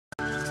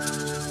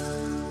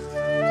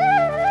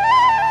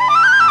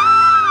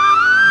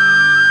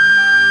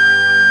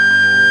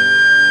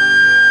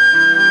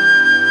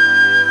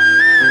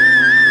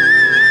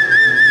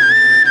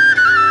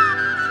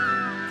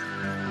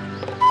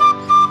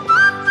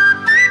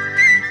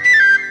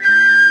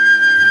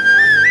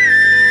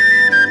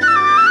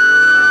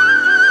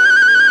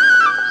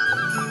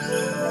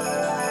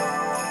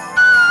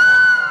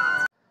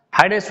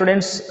Hi dear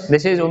students,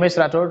 this is Umesh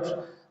Rathod,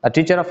 a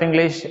teacher of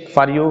English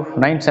for you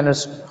 9th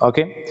semester.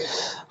 Okay,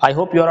 I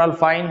hope you are all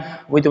fine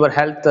with your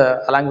health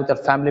along with your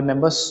family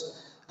members.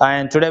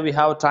 And today we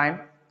have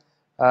time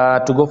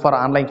to go for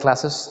online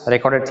classes,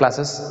 recorded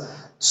classes.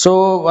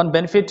 So one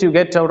benefit you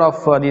get out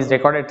of these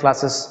recorded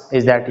classes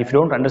is that if you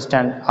don't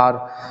understand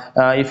or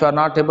if you are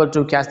not able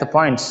to catch the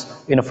points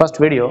in a first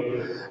video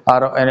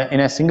or in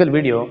a single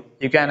video,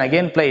 you can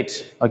again play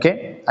it.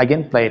 Okay,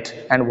 again play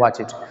it and watch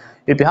it.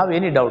 If you have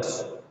any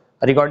doubts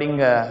regarding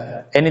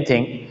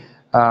anything,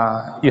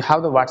 you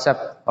have the WhatsApp.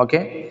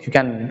 Okay, you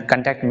can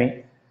contact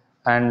me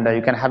and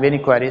you can have any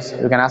queries,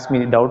 you can ask me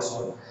doubts.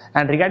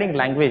 And regarding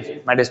language,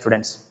 my dear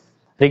students,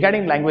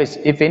 regarding language,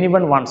 if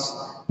anyone wants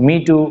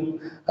me to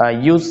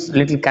use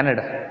little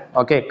Kannada,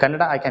 okay,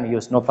 Kannada I can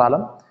use, no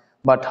problem,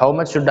 but how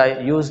much should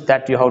I use,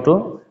 that you have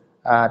to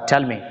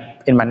tell me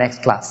in my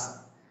next class.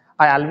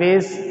 I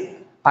always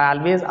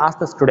ask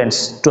the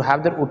students to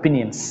have their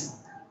opinions,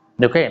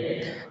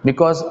 okay,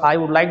 because I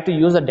would like to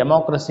use a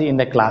democracy in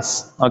the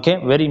class. Okay,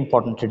 very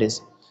important it is.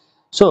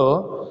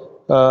 So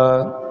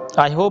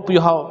I hope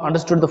you have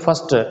understood the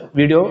first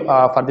video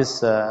for this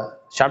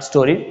short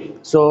story.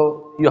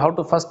 So you have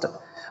to first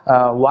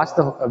watch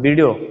the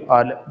video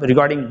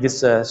regarding this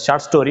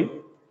short story,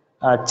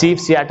 Chief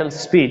Seattle's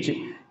speech.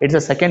 It's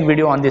the second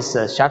video on this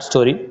short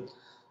story.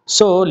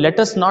 So let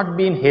us not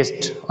be in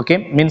haste. Okay,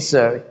 means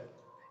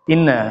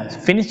in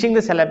finishing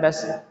the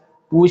syllabus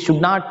we should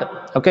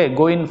not, okay,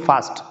 go in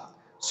fast.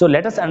 So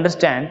let us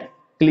understand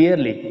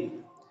clearly.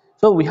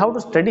 So we have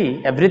to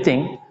study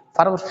everything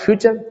for our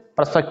future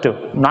perspective,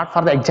 not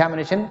for the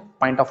examination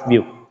point of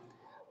view.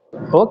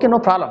 Okay, no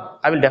problem,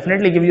 I will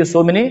definitely give you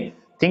so many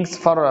things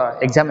for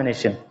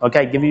examination. Okay,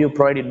 I give you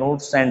provided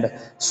notes and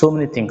so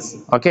many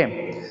things.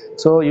 Okay,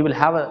 so you will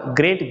have a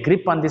great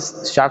grip on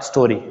this short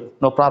story,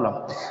 no problem.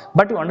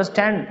 But you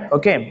understand,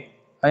 okay,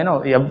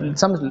 you have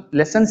some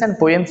lessons and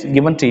poems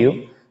given to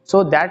you,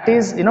 so that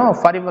is,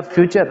 for your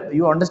future,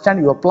 you understand,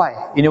 you apply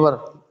in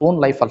your own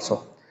life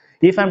also.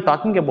 If I am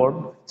talking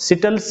about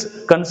Seattle's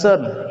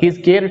concern, his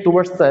care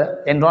towards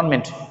the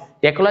environment,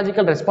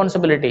 ecological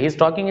responsibility, he is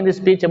talking in this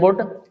speech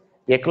about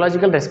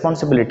ecological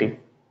responsibility.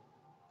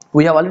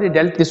 We have already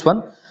dealt this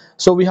one.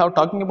 So we have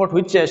talking about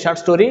which short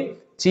story?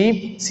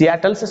 Chief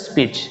Seattle's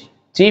speech.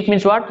 Chief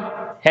means what?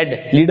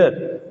 Head,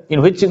 leader.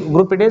 In which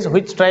group it is?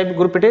 Which tribe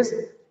group it is?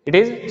 It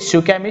is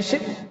Shuquamish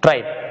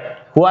tribe.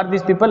 Who are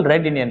these people?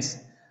 Red Indians.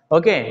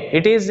 Okay,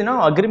 it is,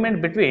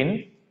 agreement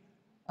between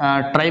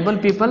tribal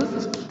people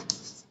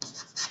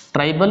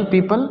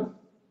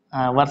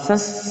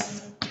versus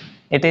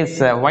it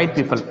is white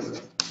people.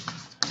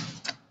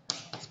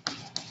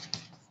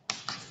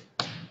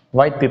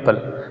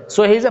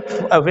 So he is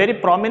a very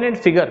prominent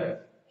figure.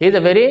 He is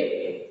a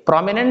very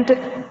prominent,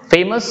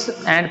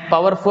 famous and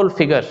powerful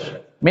figure,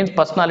 means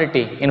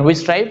personality. In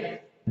which tribe?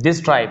 This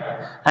tribe.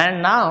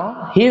 And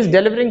now he is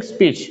delivering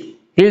speech.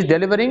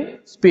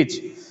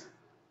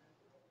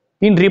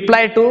 In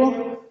reply to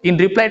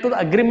the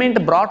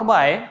agreement brought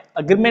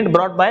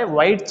by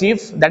white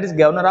chief, that is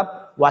governor of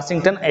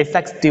Washington,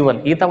 Isaac Stephen.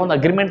 ಈತ ಒಂದು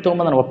agreement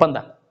ತಗೊಂಬಂದನ, ಒಪ್ಪಂದ.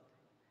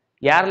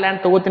 ಯಾರ land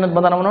ತಗೋತೀನಂತ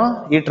ಬಂದ ಅವನು?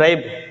 ಈ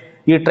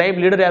tribe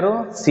leader ಯಾರು?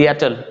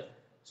 Seattle.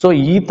 So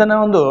ಈತನ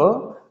ಒಂದು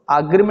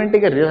ಅಗ್ರಿಮೆಂಟ್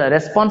ಗೆ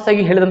ರೆಸ್ಪಾನ್ಸ್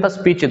ಆಗಿ ಹೇಳಿದಂತ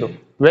ಸ್ಪೀಚ್ ಇದು.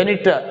 When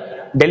it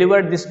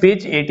delivered the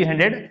speech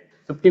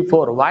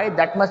 1854.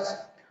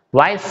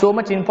 Why so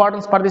much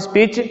importance for this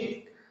speech?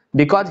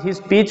 Because his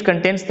speech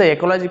contains the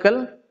ecological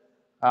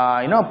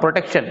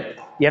protection,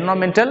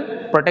 environmental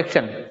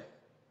protection.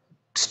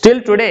 Still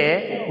today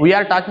we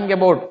are talking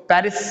about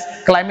Paris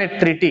Climate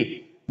Treaty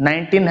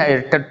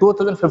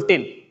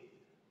 2015.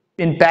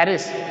 In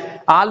Paris,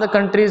 all the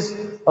countries,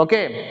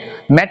 okay,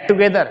 met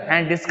together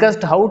and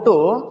discussed how to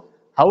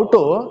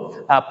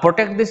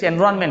protect this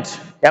environment.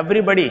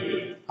 Everybody,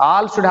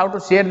 all should have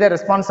to share their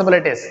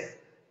responsibilities.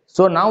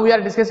 So now we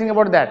are discussing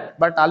about that,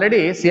 but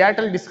already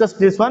Seattle discussed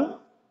this one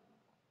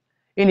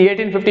in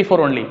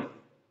 1854 only.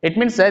 It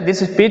means this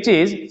speech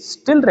is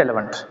still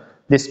relevant.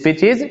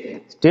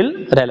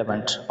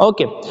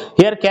 Okay,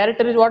 here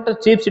character is what?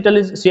 Chief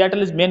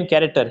Seattle is main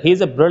character. He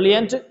is a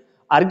brilliant,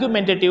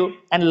 argumentative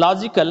and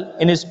logical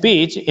in his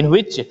speech, in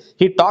which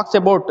he talks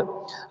about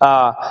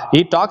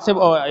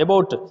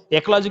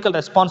ecological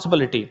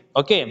responsibility.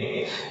 Okay,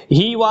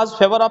 he was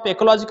favor of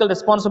ecological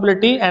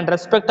responsibility and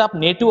respect of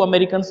Native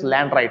Americans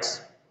land rights.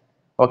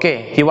 Okay,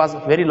 he was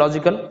very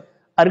logical,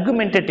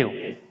 argumentative.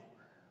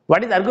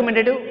 What is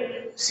argumentative?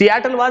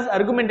 Seattle was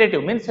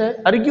argumentative, means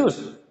argues.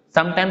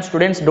 Sometimes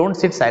students don't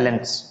sit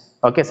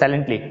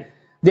silently,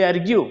 they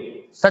argue.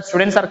 Such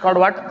students are called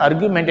what?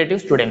 Argumentative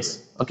students.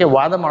 Okay,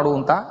 ವಾದ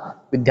ಮಾಡುವಂತ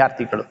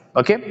ವಿದ್ಯಾರ್ಥಿಗಳು.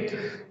 Okay,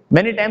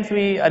 many times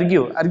we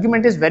argue.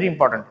 Argument is very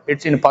important.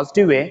 It's in a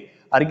positive way.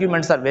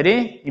 Arguments are very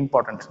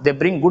important, they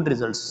bring good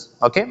results.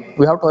 Okay,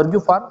 we have to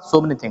argue for so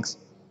many things.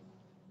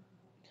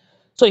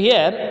 So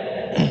here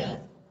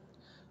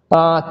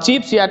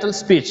Chief Seattle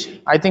speech,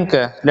 I think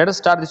let us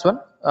start this one.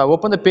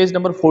 Open the page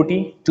number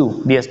 42.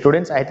 Dear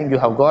students, I think you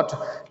have got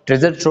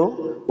treasure trove.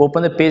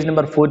 Open the page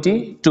number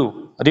 42.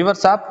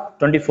 Reverse up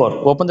 24.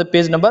 Open the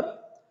page number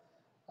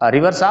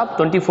Reverse of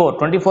 24.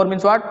 24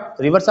 means what?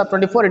 Reverse of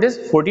 24, it is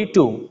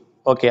 42.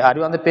 Okay, are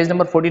you on the page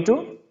number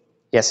 42?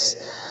 Yes.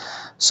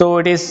 So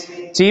it is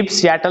Chief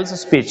Seattle's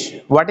speech.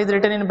 What is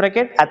written in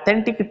bracket?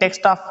 Authentic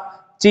text of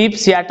Chief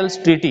Seattle's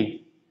treaty.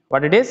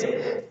 What it is?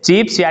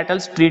 Chief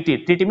Seattle's treaty.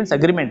 Treaty means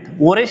agreement.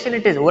 Oration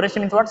it is.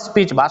 Oration means what?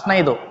 Speech. Bhashna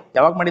idu.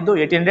 Yavag madiddu?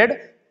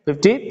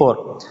 1854.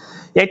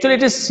 Actually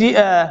it is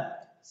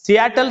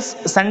Seattle's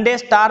Sunday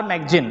Star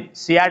magazine.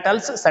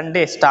 Seattle's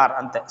Sunday Star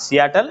ante.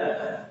 Seattle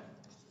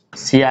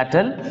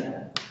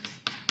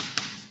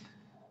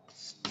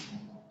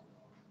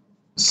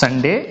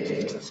Sunday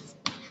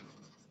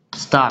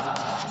Star.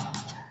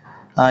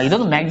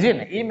 ಇದೊಂದು magazine.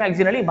 ಈ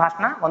magazine ಅಲ್ಲಿ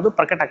ಭಾಷಣ ಒಂದು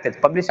ಪ್ರಕಟ ಆಗ್ತೈತಿ,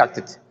 publish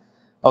ಆಗ್ತೈತಿ.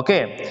 Okay,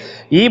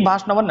 ಈ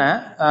ಭಾಷಣವನ್ನ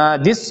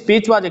this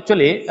speech was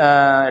actually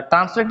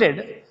translated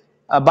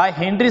by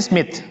henry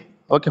Smith.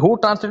 Okay, who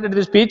translated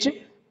this speech?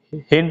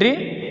 Henry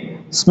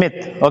Smith.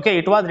 Okay,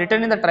 it was written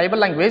in the tribal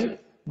language,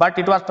 but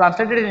it was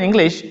translated in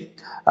English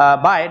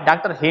by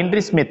Dr.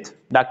 Henry Smith.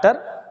 Dr.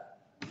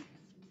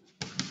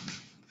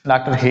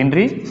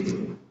 Henry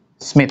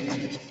Smith.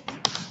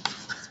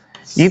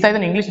 ಈತ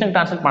ಇದನ್ನು English ನಾಗ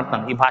translate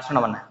ಮಾಡ್ತಾನೆ ಈ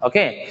ಭಾಷಣವನ್ನ.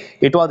 Okay,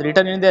 it was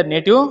return in their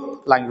native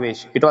language.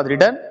 It was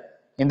return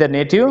in their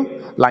native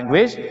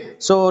language.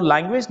 So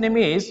language name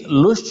is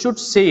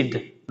Lushootseed.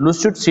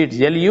 LUSHOOTSEED.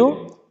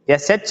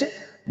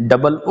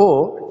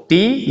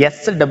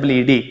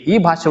 ಈ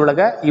ಭಾಷೆ ಒಳಗ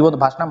ಈ ಒಂದು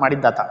ಭಾಷಣ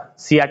ಮಾಡಿದ್ದಾತ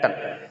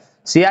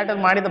ಸಿಯಾಟಲ್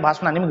ಮಾಡಿದ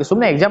ಭಾಷಣ. ನಿಮಗೆ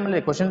ಸುಮ್ಮನೆ ಎಕ್ಸಾಮ್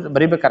ಅಲ್ಲಿ ಕ್ವಶನ್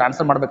ಬರೀಬೇಕಾದ್ರೆ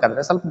ಆನ್ಸರ್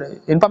ಮಾಡಬೇಕಾದ್ರೆ ಸ್ವಲ್ಪ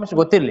ಇನ್ಫಾರ್ಮೇಶನ್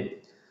ಗೊತ್ತಿರಲಿ.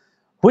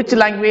 Which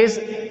language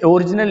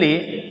originally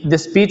the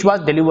speech was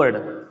delivered?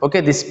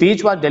 Okay, the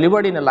speech was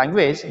delivered in a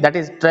language that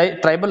is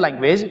tribal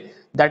language,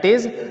 that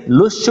is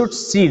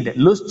Lushootseed.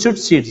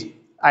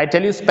 I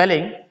tell you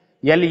spelling: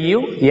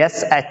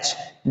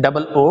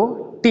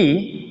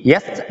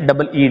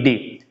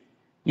 LUSHOOTSEED.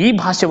 ಈ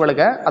ಭಾಷೆ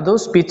ಒಳಗ ಅದು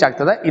speech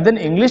ಆಗ್ತದೆ. ಇದನ್ನ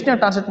English ನ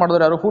ಟ್ರಾನ್ಸ್ಲೇಟ್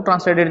ಮಾಡಿದ್ರು ಯಾರು? ಹೂ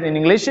translated in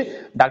English?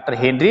 Doctor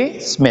henry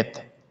Smith.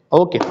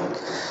 Okay,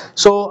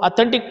 so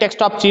authentic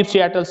text of chief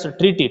ಸಿಯಾಟಲ್ಸ್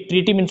treaty.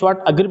 Treaty means what?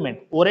 Agreement.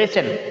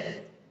 Oration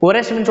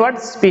means what?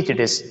 Speech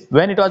it is.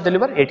 When it was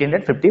delivered?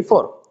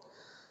 1854.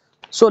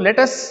 So let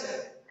us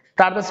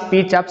start the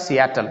speech of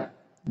Seattle.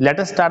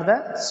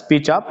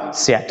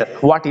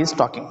 What he is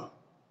talking?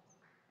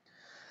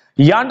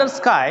 Yonder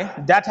sky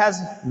that has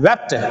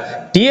wept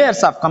tears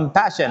of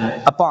compassion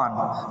upon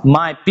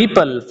my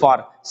people for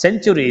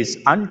centuries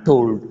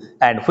untold,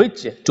 and which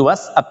to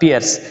us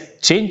appears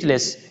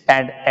changeless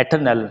and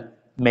eternal,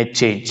 may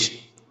change.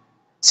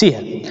 See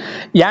here.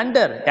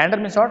 Yonder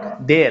means what?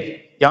 There.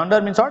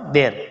 Yonder means what?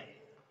 There.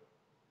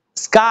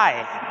 Sky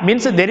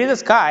means there is a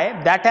sky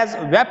that has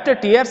wept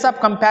tears of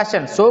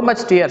compassion. So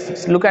much tears.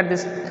 Look at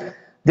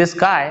this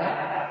sky.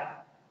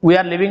 We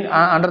are living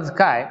under the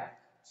sky.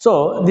 So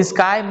the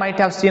sky might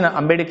have seen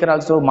Ambedkar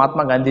also,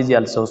 Mahatma Gandhiji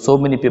also, so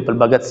many people,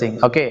 Bhagat Singh.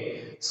 Okay,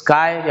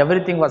 sky,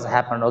 everything was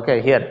happened. Okay,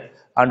 here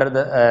under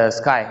the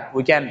sky,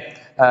 we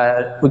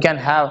can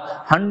have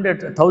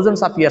hundreds,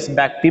 thousands of years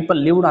back, people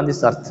lived on this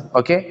earth.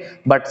 Okay,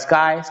 but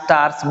sky,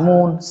 stars,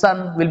 moon, sun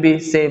will be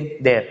same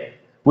there.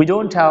 We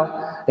don't have,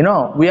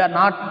 we are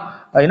not,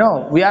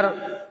 we are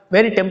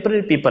very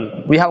temporary people.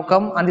 We have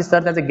come on this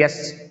earth as a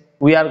guest.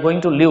 We are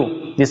going to live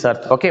this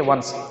earth. Okay,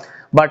 once.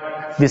 But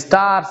the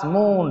stars,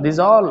 moon, these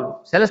all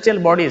celestial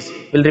bodies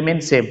will remain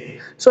same.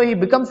 So he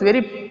becomes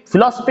very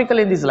philosophical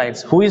in these lines.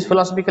 Who is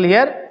philosophical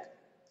here?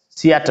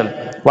 Seattle.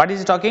 What is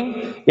he talking?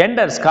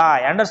 Yonder sky.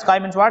 Yonder sky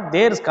means what?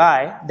 Their sky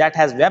that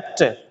has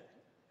wept.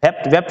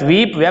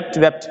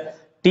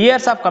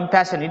 Tears of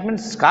compassion. It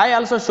means sky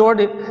also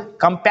showed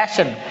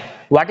compassion.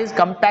 What is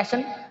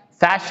compassion?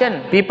 Fashion.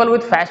 People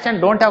with fashion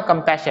don't have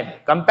compassion.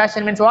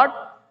 Compassion means what?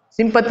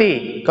 Sympathy,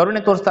 ಕರುಣೆ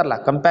ತೋರಿಸ್ತಾರಲ್ಲ,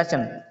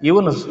 compassion.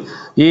 ಇವನು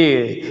ಈ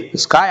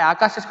sky,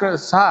 ಆಕಾಶ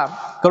ಸಹ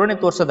ಕರುಣೆ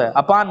ತೋರಿಸದ.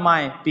 Upon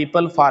my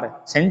people for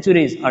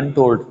centuries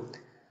untold.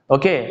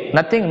 Okay,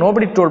 nothing,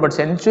 nobody told, but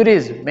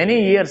centuries, many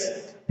years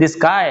the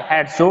sky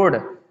had showed.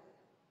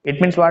 It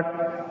means what?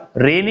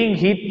 Raining,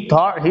 he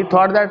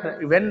thought that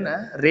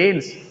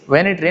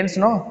when it rains,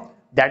 no,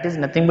 that is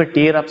nothing but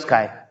tear of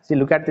sky. See,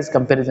 look at this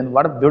comparison.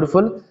 What a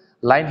beautiful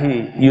line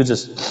he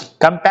uses.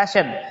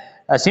 Compassion,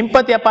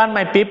 sympathy upon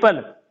my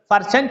people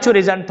for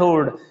centuries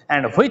untold,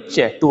 and which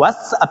to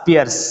us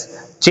appears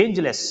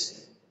changeless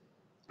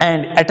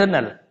and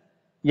eternal.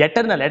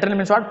 Eternal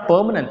means what?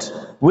 Permanent.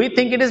 We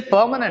think it is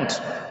permanent.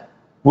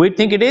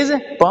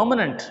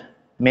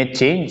 May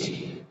change.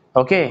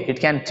 Okay, it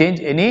can change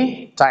any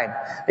time.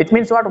 It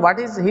means what? What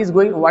he is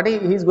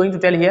going to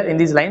tell here in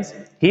these lines?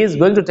 He is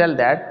going to tell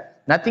that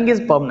nothing is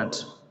permanent.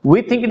 We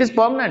think it is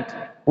permanent.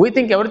 We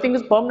think everything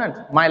is permanent.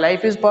 My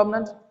life is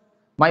permanent.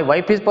 My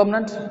wife is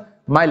permanent.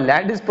 My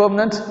land is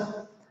permanent.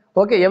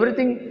 Okay,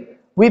 everything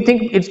we think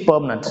it's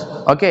permanent.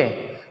 Okay,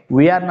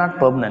 we are not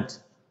permanent.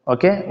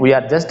 Okay, we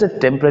are just a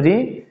temporary,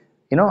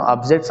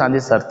 objects on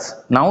this earth.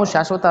 ನಾವು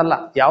ಶಾಶ್ವತ ಅಲ್ಲ,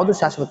 ಯಾವುದು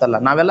ಶಾಶ್ವತ ಅಲ್ಲ.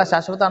 ನಾವೆಲ್ಲ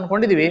ಶಾಶ್ವತ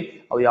ಅನ್ಕೊಂಡಿದೀವಿ,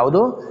 ಅವು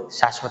ಯಾವುದು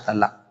ಶಾಶ್ವತ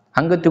ಅಲ್ಲ.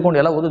 ಹಂಗ ತಿಳ್ಕೊಂಡು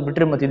ಎಲ್ಲ ಓದೋದು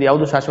ಬಿಟ್ರೆ ಮತ್ತೆ ಇದು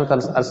ಯಾವುದು ಶಾಶ್ವತ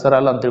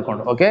ಅಲ್ಲ ಅಂತ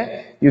ತಿಳ್ಕೊಂಡು. Okay,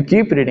 you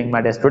keep reading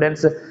my dear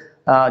students.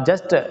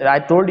 Just I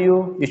told you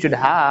should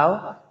have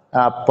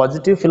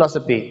positive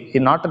philosophy,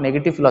 not a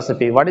negative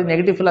philosophy. What is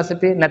negative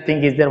philosophy?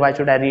 Nothing is there, why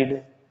should I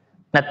read?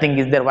 Nothing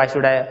is there, why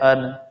should I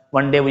earn?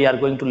 One day we are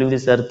going to leave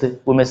this earth,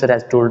 Umesh sir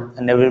has told,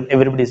 and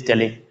everybody is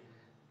telling.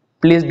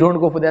 Please don't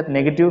go for that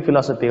negative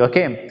philosophy,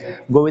 okay?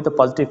 Go with the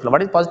positive.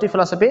 What is positive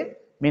philosophy?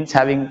 Means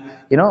having,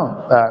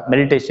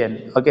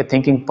 meditation, okay,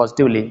 thinking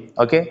positively,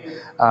 okay,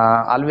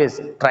 always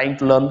trying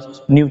to learn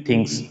new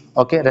things,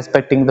 okay,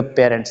 respecting the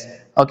parents,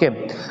 okay,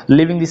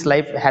 living this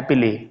life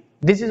happily.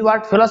 This is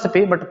what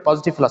philosophy, but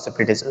positive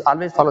philosophy it is.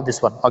 Always follow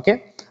this one, okay?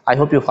 I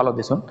hope you follow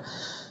this one.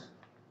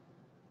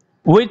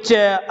 Which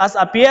as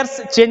appears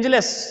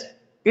changeless.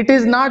 It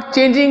is not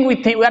changing. We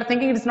are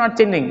thinking it's not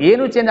changing.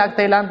 ಏನು change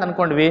ಆಗ್ತಾ ಇಲ್ಲ ಅಂತ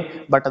ಅನ್ಕೊಂಡ್ವಿ,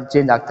 but ಅದು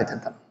change ಆಗ್ತೈತೆ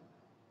ಅಂತ.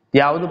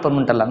 ಯಾವುದು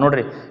permanent ಅಲ್ಲ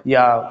ನೋಡ್ರಿ.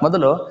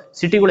 ಮೊದಲು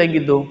ಸಿಟಿಗಳು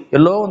ಹೆಂಗಿದ್ದು,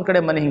 ಎಲ್ಲೋ ಒಂದ್ ಕಡೆ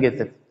ಮನೆ ಹಿಂಗೆ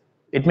ಇರ್ತೈತೆ.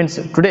 It means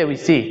today we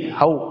C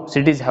how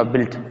cities have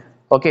built,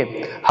 okay,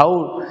 how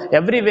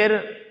everywhere,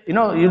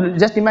 you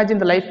just imagine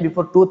the life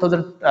before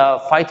 2000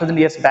 5000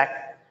 years back.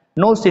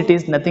 No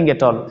cities, nothing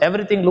at all.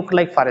 Everything looked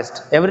like forest.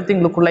 Everything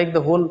looked like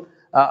the whole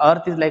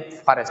earth is like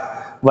forest.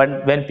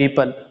 When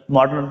people,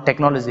 modern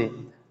technology,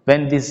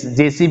 when this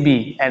JCB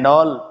and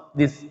all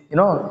this,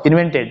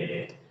 invented,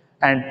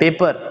 and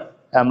paper,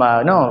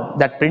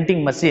 that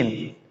printing machine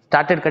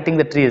started cutting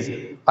the trees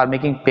or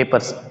making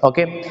papers,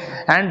 okay,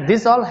 and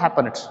this all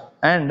happened,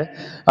 and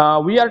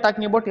we are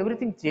talking about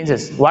everything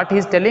changes. What he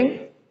is telling,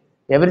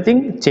 everything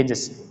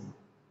changes.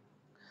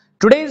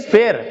 Today is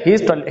fair, he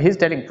is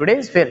telling today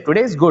is fair,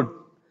 today is good,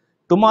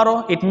 tomorrow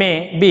it may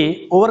be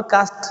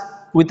overcast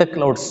with the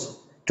clouds.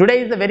 Today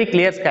is a very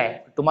clear sky,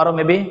 tomorrow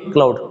may be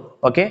cloud,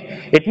 okay.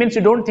 It means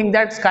you don't think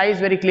that sky is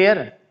very clear,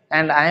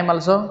 and I am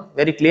also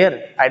very clear,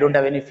 I don't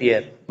have any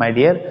fear. My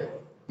dear,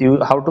 you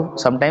have to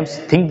sometimes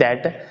think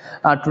that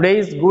today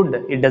is good,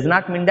 it does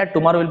not mean that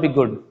tomorrow will be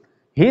good.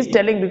 He is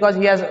telling because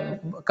he has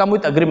come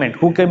with agreement.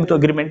 Who came to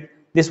agreement?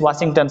 This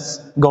Washington's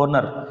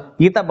governor.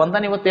 ಈತ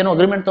ಬಂದಾನ, ಇವತ್ತೇನೋ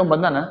agreement ತಗೊಂಡ್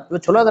ಬಂದಾನ,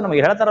 ಇವತ್ತು ಚಲೋ ಅದ,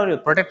 ನಮಗೆ ಹೇಳ್ತಾರ ಅವ್ರು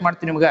ಪ್ರೊಟೆಕ್ಟ್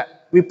ಮಾಡ್ತೀವಿ ನಿಮ್ಗೆ,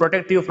 we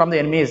protect you from the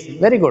enemies,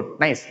 very good,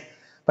 nice.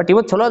 But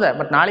ಇವತ್ತು ಚಲೋ ಅದ,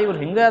 ಬಟ್ ನಾಳೆ ಇವ್ರು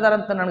ಹಿಂಗೆ ಅದಾರ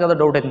ಅಂತ ನನಗೆ ಅದು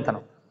ಡೌಟ್ ಐತೆ ಅಂತ.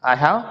 I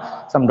have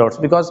some doubts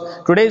because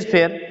today is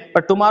fair,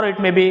 but tomorrow it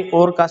may be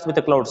overcast with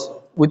the clouds.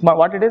 With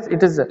what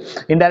it is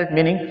indirect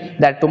meaning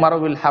that tomorrow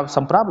will have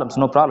some problems.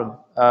 No problem.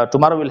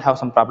 Tomorrow will have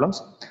some problems.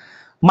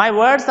 My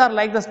words are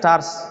like the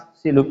stars.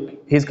 See, look,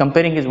 he is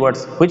comparing his words.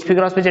 Which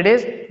figure of speech it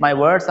is? My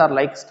words are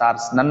like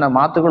stars. ನನ್ನ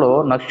ಮಾತುಗಳು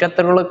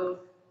ನಕ್ಷತ್ರಗಳು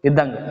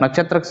ಇದ್ದಂಗೆ.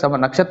 ನಕ್ಷತ್ರಕ್ಕೆ ಸಮ.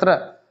 ನಕ್ಷತ್ರ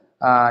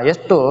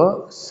ಎಷ್ಟು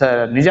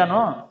ನಿಜನೋ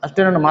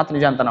ಅಷ್ಟೇ ನನ್ನ ಮಾತು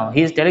ನಿಜ ಅಂತ ನಾವು.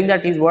 He is telling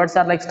that his words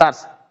are like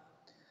stars.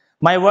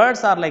 My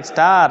words are like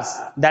stars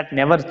that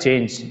never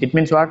change. It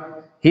means what?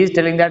 He is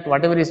telling that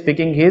whatever he is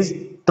speaking is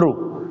true.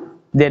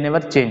 They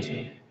never change.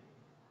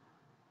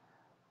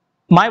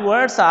 My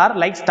words are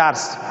like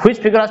stars. Which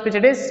figure of speech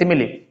it is?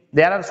 Simile.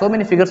 There are so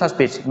many figures of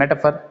speech: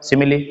 metaphor,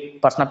 simile,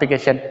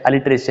 personification,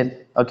 alliteration.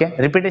 Okay,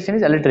 repetition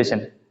is alliteration,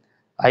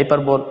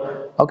 hyperbole.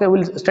 Okay,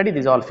 we'll study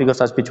these all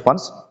figures of speech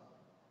once.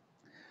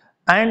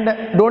 And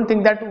don't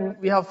think that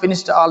we have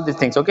finished all these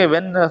things. Okay,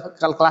 when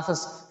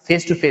classes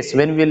face to face,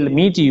 when we'll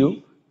meet you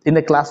in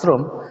the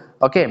classroom,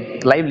 okay,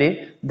 lively,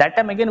 that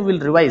time again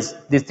we'll revise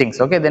these things.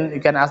 Okay, then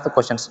you can ask the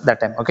questions that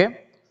time. Okay,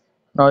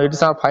 now it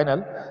is our final.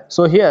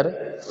 So here,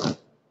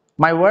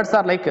 my words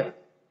are like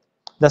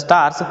the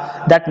stars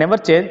that never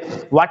change.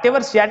 Whatever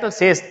Seattle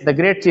says, the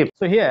great chief.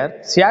 So here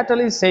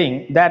Seattle is saying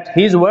that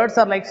his words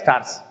are like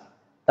stars.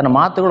 ತನ್ನ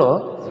ಮಾತುಗಳು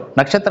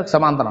ನಕ್ಷತ್ರಕ್ಕೆ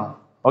ಸಮ ಅಂತ ನಾವು.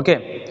 Okay,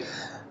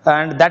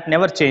 and that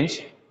never change.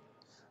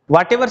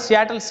 Whatever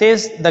Seattle says,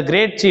 the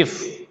great chief.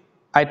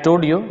 I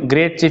told you,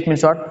 great chief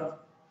means what?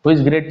 Who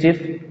is great chief?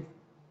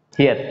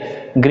 Here,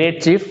 great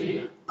chief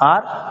or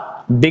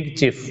big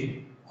chief.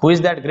 Who is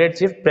that great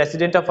chief?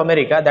 President of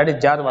America, that is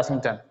George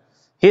Washington.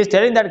 He is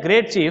telling that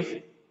great chief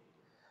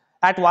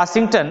at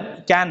Washington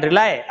can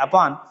rely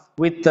upon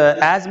with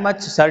as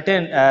much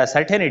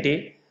certainty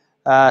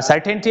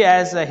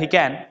as he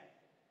can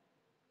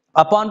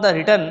upon the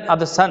return of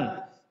the sun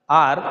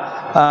or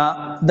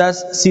the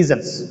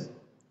seasons.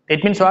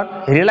 It means what?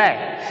 Rely.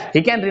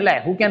 He can rely.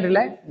 Who can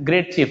rely?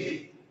 Great chief.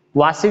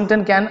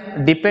 Washington can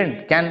depend,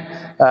 can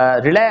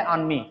rely on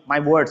me, my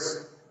words.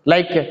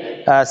 Like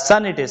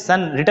sun it is.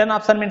 Sun, return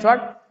of sun means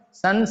what?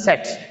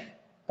 Sunset.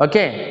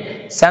 Okay.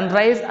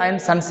 Sunrise and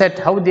sunset,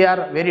 how they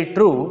are very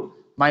true.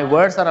 My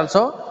words are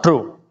also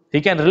true. He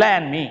can rely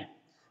on me.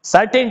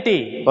 Certainty.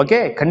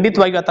 Okay.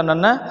 ಖಂಡಿತವಾಗಿ ಆತ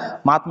ನನ್ನ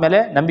ಮಾತು ಮೇಲೆ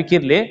ನಂಬಿಕೆ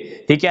ಇರಲಿ.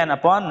 He can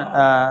upon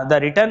the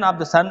return of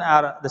the sun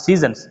or the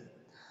seasons.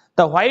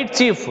 The white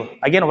chief.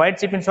 Again, white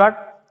chief means what?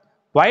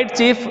 White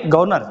chief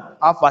governor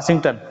of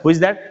Washington. Who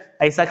is that?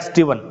 Isaac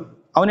Stephen.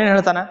 ಅವನೇನು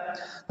ಹೇಳ್ತಾನ?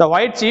 The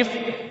white chief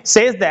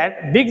says that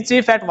big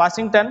chief at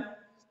Washington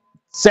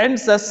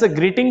sends us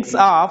greetings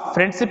of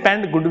friendship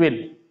and goodwill.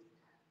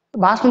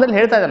 ಭಾಷಣದಲ್ಲಿ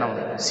ಹೇಳ್ತಾ ಇದ್ದ ನಾವು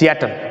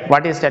Seattle.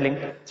 What is telling?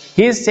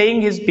 He is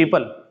saying his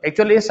people.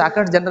 Actually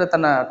ಸಾಕಷ್ಟು ಜನರ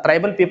ತನ್ನ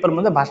tribal people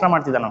ಮುಂದೆ ಭಾಷಣ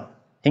ಮಾಡ್ತಿದ್ದ ನಾವು.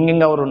 ಹಿಂಗೆ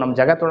ಅವರು ನಮ್ಮ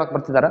ಜಾಗ ತೊಳಕ್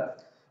ಬರ್ತಿದಾರ,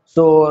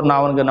 ಸೊ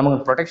ನಮಗೆ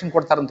ಪ್ರೊಟೆಕ್ಷನ್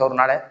ಕೊಡ್ತಾರಂತ ಅವ್ರು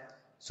ನಾಳೆ.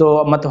 ಸೊ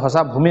ಮತ್ತು ಹೊಸ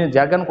ಭೂಮಿ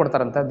ಜಾಗನ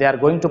ಕೊಡ್ತಾರಂತ. They are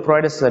going to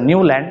provide S new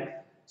land.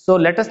 So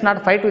let us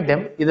not fight with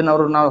them. ಇದನ್ನ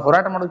ನಾವು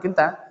ಹೋರಾಟ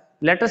ಮಾಡೋದಕ್ಕಿಂತ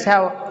let us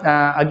have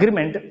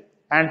agreement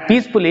and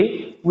peacefully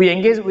we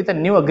engage with a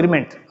new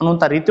agreement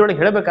ಅನ್ನುವಂಥ ರೀತಿಯೊಳಗೆ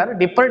ಹೇಳಬೇಕಾದ್ರೆ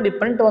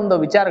ಡಿಫರೆಂಟ್ ಒಂದು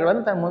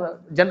ವಿಚಾರಗಳನ್ನು ತನ್ನ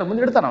ಜನರ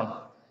ಮುಂದೆ ಇಡ್ತಾನೆ ಅವನು.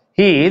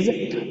 He is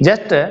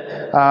just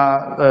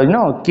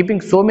keeping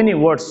so many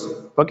words,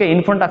 okay, in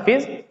front of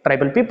his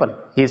tribal people.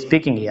 He is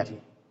speaking here.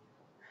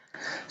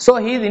 So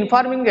he is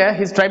informing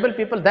his tribal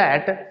people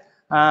that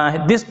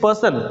this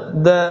person,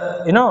 the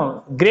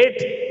great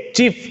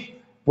chief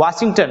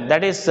Washington,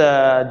 that is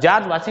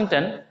George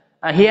Washington,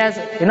 he has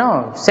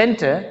sent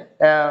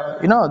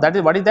that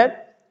is, what is that?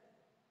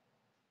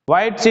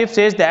 White chief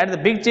says that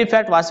the big chief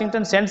at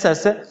Washington sends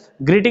us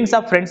greetings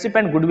of friendship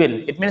and goodwill.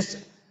 It means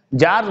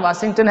George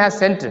Washington has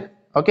sent,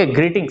 okay,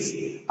 greetings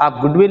of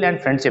goodwill and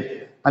friendship.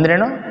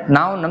 ಅಂದ್ರೇನು,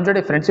 ನಾವು ನಮ್ಮ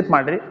ಜೊತೆ friendship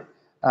ಮಾಡ್ರಿ,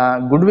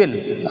 goodwill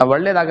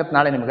ಒಳ್ಳೇದಾಗತ್ತೆ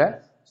ನಾಳೆ ನಿಮ್ಗೆ,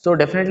 so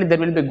definitely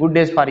there will be good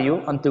days for you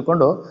ಅಂತ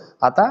ತಿಳ್ಕೊಂಡು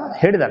ಆತ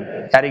ಹೇಳಿದಾನೆ.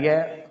 ಯಾರಿಗೆ?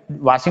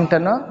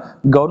 ವಾಷಿಂಗ್ಟನ್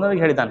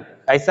ಗವರ್ನರ್ಗೆ ಹೇಳಿದಾನೆ,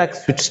 ಐಸಾಕ್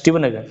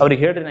ಸ್ಟೀವನ್ಗೆ.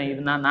 ಅವ್ರಿಗೆ ಹೇಳ್ರಿ,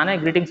 ನಾನೇ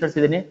ಗ್ರೀಟಿಂಗ್ಸ್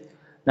ತಿಳಿಸಿದ್ದೀನಿ,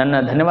 ನನ್ನ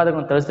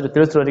ಧನ್ಯವಾದಗಳನ್ನು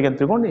ತಿಳಿಸ್ರು ಅವರಿಗೆ ಅಂತ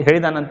ತಿಳ್ಕೊಂಡು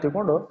ಹೇಳಿದಾನೆ ಅಂತ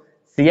ತಿಳ್ಕೊಂಡು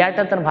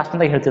ಸಿಯಾಟಲ್ ತನ್ನ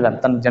ಭಾಷಣದಾಗ ಹೇಳ್ತಿದ್ದಾನೆ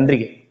ತನ್ನ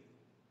ಜನರಿಗೆ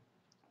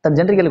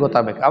ಎಲ್ಲಿ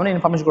ಗೊತ್ತಾಗಬೇಕು, ಅವನೇ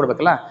ಇನ್ಫಾರ್ಮೇಶನ್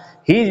ಕೊಡ್ಬೇಕಲ್ಲ.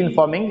 He is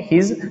informing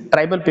his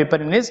tribal people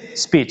in his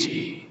speech.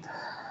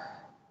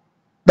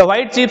 The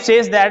white chief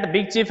says that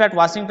big chief at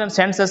Washington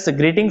sends us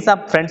greetings of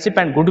friendship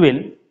and goodwill.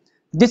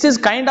 This is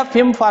kind of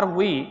him, for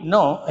we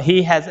know he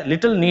has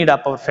little need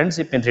of our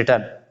friendship in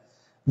return.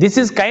 This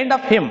is kind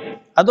of him.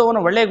 ಅದು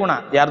ಅವನ ಒಳ್ಳೆಯ ಗುಣ.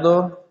 ಯಾರ್ದು?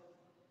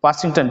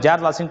 Washington,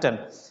 George Washington.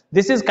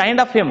 This is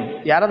kind of him.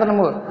 ಯಾರಾದ್ರೂ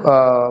ನಮ್ಗೆ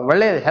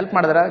ಒಳ್ಳೆ help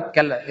ಮಾಡಿದ್ರೆ,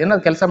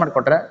 ಏನಾದ್ರು ಕೆಲಸ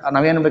ಮಾಡಿಕೊಟ್ರೆ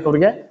ನಾವೇನು ಬೇಕು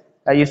ಅವ್ರಿಗೆ?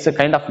 It's a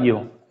kind of you,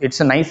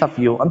 it's a nice of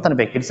you ಅಂತ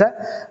ಅನ್ಬೇಕು. It's a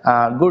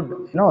good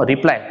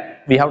reply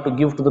we have to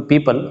give to the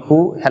people who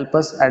help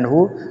us and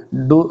who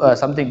do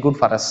something good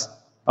for us.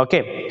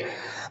 Okay,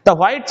 the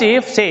white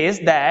chief says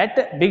that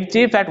big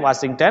chief at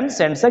Washington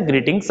sends a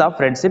greetings of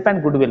friendship and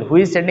goodwill. Who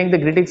is sending the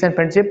greetings and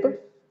friendship?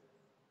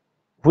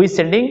 Who is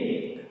sending?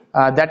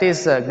 That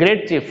is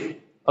great chief.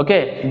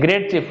 Okay,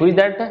 great chief. Who is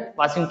that?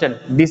 Washington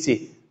DC.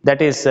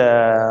 That is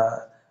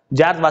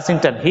George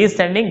Washington. He is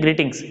sending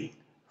greetings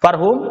for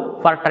whom?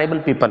 For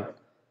tribal people.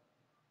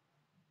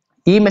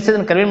 ಈ message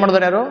ಅನ್ನು convey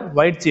ಮಾಡಿದವರು ಯಾರು?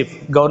 White chief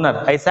governor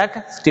Isaac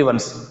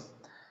Stevens.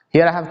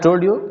 Here I have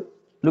told you,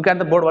 look at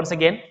the board once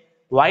again.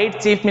 White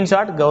chief means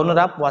what? Governor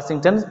of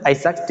Washington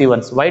Isaac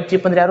Stevens. White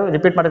chief ಅಂದ್ರೆ ಯಾರು?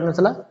 Repeat ಮಾಡಿದ್ರೆ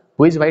ಒಂದ್ಸಲ.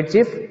 Who is white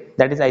chief?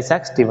 That is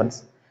Isaac Stevens.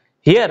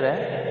 Here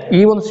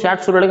ಈ ಒಂದು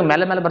short ಸುರೊಳಗೆ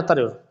ಮೇಲೆ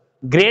ಬರ್ತಾರೆ ಇವರು.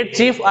 Great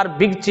chief R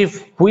big chief.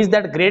 Who is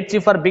that great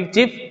chief R big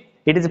chief?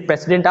 It is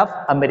president of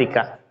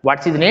America.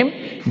 What's his name?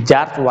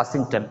 George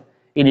Washington.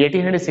 In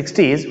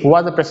 1860s, who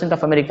was the president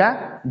of America?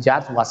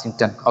 George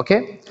Washington. Okay.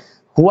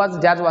 Who was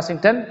George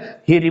Washington?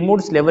 He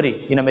removed slavery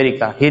in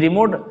America. He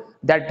removed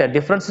that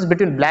differences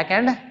between black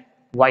and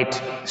white.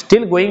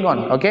 Still going on.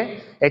 Okay.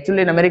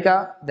 Actually, in America,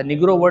 the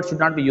Negro word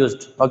should not be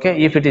used. Okay.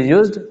 If it is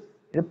used,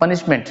 it is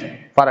punishment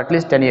for at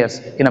least 10 years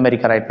in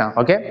America right now.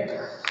 Okay.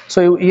 So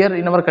here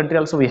in our country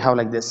also we have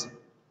like this.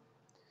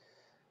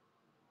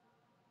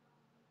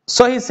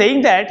 So he is saying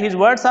that his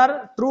words are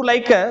true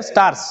like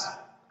stars.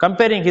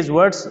 Comparing his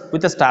words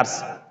with the stars.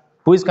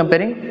 Who is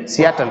comparing?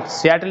 Seattle.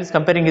 Seattle is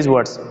comparing his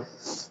words.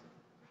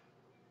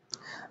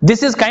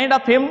 This is kind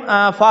of him,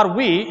 for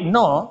we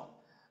know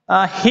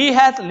he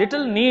has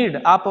little need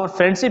of our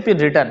friendship in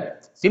return.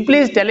 Simply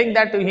is telling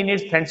that he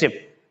needs friendship.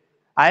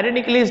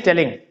 Ironically is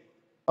telling,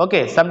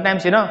 okay,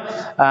 sometimes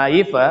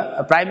if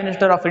Prime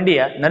Minister of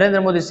India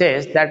Narendra Modi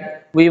says that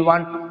we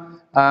want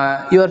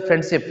your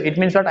friendship, it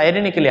means what?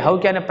 Ironically, how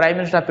can a Prime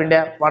Minister of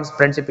India wants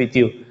friendship with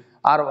you?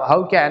 Or how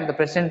can the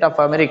President of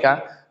America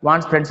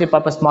wants friendship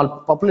of a small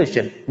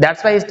population?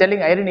 That's why he is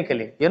telling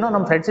ironically, ನಮ್ಮ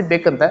friendship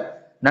ಬೇಕಂತ.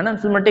 ನನ್ನ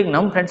ಅನ್ಸಿಲ್ಮಟ್ಟಿಗೆ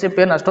ನಮ್ಮ friendship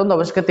ಏನು ಅಷ್ಟೊಂದು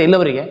ಅವಶ್ಯಕತೆ ಇಲ್ಲ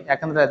ಅವರಿಗೆ.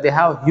 ಯಾಕಂದ್ರೆ they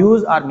have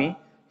huge army,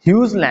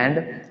 huge land,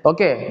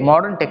 okay,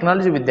 modern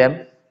technology with them,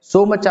 so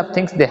much of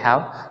things they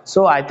have. So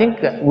I think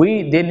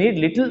they need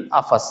little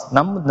of us.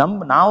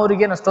 ನಾವು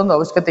ಅವರಿಗೆ ಅಷ್ಟೊಂದು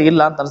ಅವಶ್ಯಕತೆ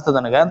ಇಲ್ಲ ಅಂತ ಅನಿಸ್ತದೆ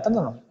ನನಗೆ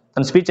ಅಂತಂದ್ರೆ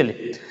ನನ್ನ ಸ್ಪೀಚಲ್ಲಿ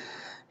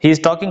he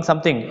is talking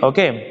something.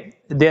 Okay,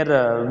 their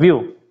view.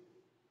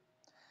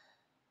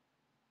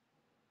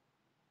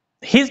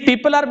 His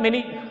people are many.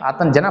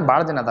 ಆತನ ಜನ ಭಾಳ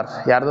ಜನ ಅದಾರ.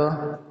 ಯಾರ್ದು?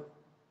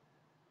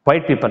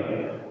 White people.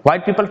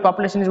 White people's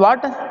population is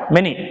what?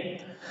 Many.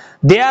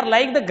 They are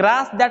like the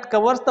grass that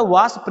covers the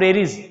vast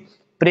prairies.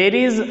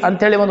 Prairies ಅಂತ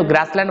ಹೇಳಿ ಒಂದು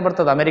ಗ್ರಾಸ್ ಲ್ಯಾಂಡ್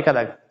ಬರ್ತದೆ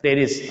ಅಮೆರಿಕಾದಾಗ.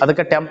 ಪ್ರೇರೀಸ್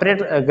ಅದಕ್ಕೆ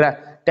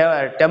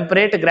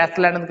ಟೆಂಪರೇಟ್ ಗ್ರಾಸ್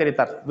ಲ್ಯಾಂಡ್ ಅಂತ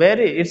ಕರೀತಾರೆ.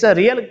 It's a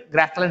real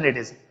gross land. It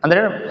is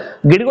ಅಂದ್ರೆ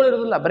ಗಿಡಗಳು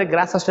ಇರೋದಿಲ್ಲ, ಬರೀ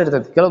ಗ್ರಾಸ್ ಅಷ್ಟೇ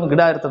ಇರ್ತದೆ. ಕೆಲವೊಂದು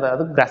ಗಿಡ ಇರ್ತದೆ,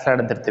 ಅದಕ್ಕೆ ಗ್ರಾಸ್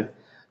ಲ್ಯಾಂಡ್ ಅಂತ ಇರ್ತೀವಿ.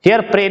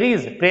 Here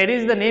prairies.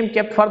 Prairies is the name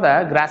kept for the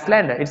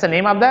grassland. It's the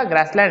name of the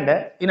grassland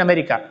in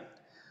America.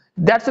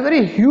 That's a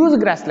very huge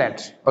grassland.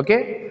 Okay,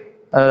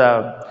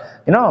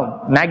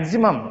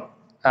 maximum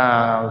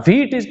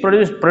wheat is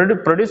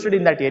produced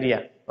in that area.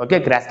 Okay,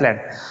 grassland.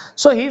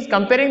 So he is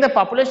comparing the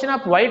population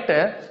of white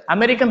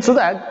Americans to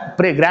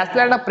the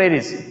grassland of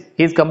prairies.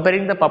 He is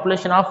comparing the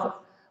population of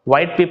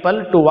white people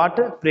to what?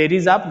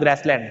 Prairies of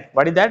grassland.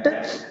 What is that?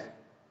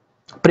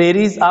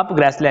 Prairies of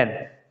grassland.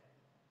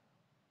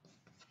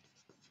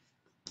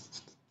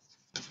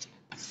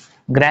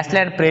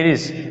 Grassland,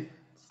 prairies.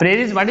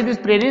 Prairies, what is this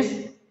prairies?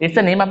 It's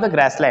the name of the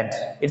grassland.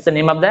 It's the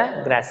name of the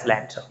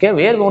grassland. Okay,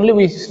 where only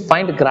we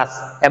find grass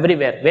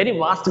everywhere. Very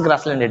vast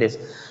grassland it is.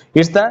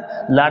 It's the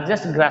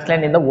largest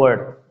grassland in the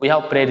world. We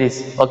have prairies,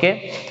 okay,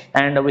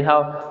 and we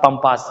have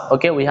pampas.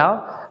 Okay, we have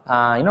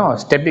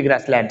steppe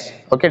grasslands.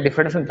 Okay,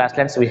 different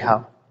grasslands we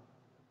have.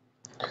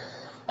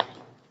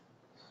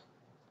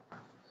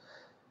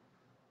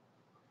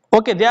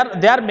 Okay,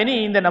 there are many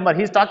in the number.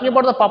 He is talking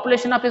about the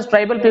population of his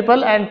tribal people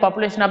and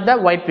population of the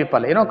white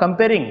people.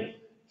 Comparing.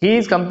 He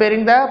is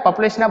comparing the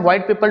population of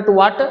white people to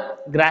what?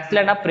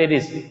 Grassland of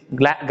prairies.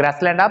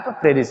 Grassland of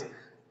prairies.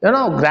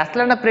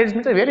 Grassland of prairies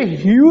means very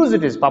huge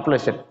it is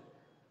population.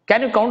 Can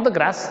you count the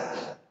grass?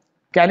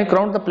 Can you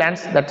count the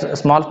plants? That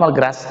small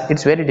grass.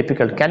 It's very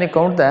difficult. Can you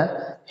count the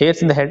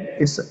hairs in the head?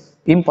 It's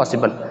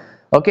impossible.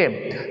 Okay,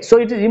 so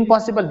it is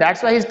impossible.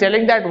 That's why he is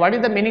telling that. What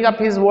is the meaning of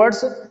his words?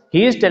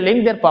 He is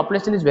telling their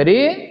population is very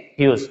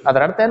huge.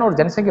 ಅದರ ಅರ್ಥ ಏನು?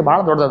 ಜನಸಂಖ್ಯೆ ಬಹಳ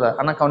ದೊಡ್ಡದ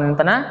ಅನ್ನಕ್ಕೆ ಅವನು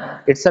ಅಂತಾನೆ.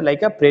 It's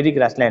like a prairie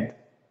grassland.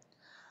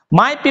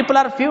 My people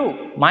are few.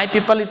 My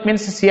people, it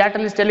means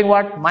Seattle is telling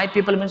what? My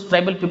people means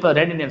tribal people,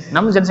 red Indians.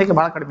 ನಮ್ಮ ಜನಸಂಖ್ಯೆ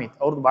ಬಹಳ ಕಡಿಮೆ ಐತಿ,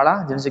 ಅವ್ರದ್ದು ಬಹಳ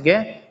ಜನಸಂಖ್ಯೆ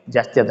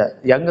ಜಾಸ್ತಿ ಅದ.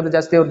 ಹೆಂಗದ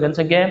ಜಾಸ್ತಿ ಅವ್ರ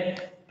ಜನಸಂಖ್ಯೆ?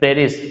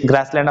 Prairies,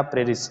 grassland of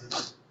prairies.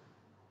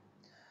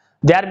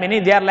 They are many.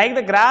 They are like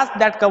the grass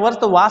that covers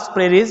the vast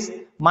prairies.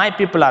 My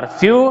people are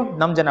few.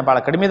 ನಮ್ಮ ಜನ ಬಹಳ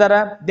ಕಡಿಮೆ ಇದಾರ.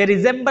 They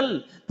resemble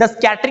the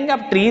scattering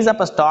of trees of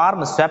a storm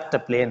swept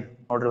plain.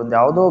 ನೋಡ್ರಿ, ಒಂದು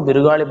ಯಾವುದೋ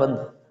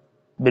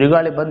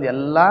ಬಿರುಗಾಳಿ ಬಂದು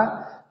ಎಲ್ಲ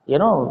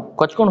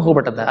ಕೊಚ್ಕೊಂಡು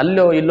ಹೋಗ್ಬಿಟ್ಟದ.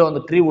 ಅಲ್ಲೋ ಇಲ್ಲೋ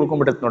ಒಂದು ಟ್ರೀ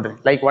ಉಳ್ಕೊಂಡ್ಬಿಟ್ಟೈತೆ ನೋಡ್ರಿ.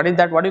 Like what is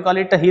that? What you call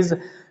it?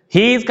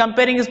 He is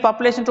comparing his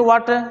population to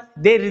what?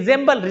 They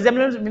resemble.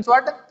 Resemblance means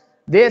what?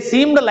 They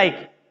seemed like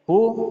who?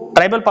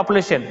 Tribal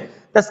population.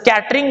 The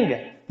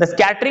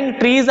scattering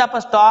trees of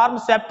a storm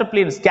swept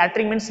plain.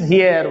 Scattering means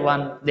here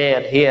one,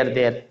 there, here,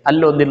 there.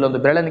 ಅಲ್ಲೊಂದು ಇಲ್ಲೊಂದು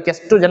ಬೆಳೆನಕ್ಕೆ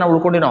ಎಷ್ಟು ಜನ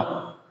ಉಳ್ಕೊಂಡಿ ನಾವು.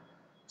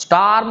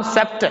 Storm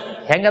swept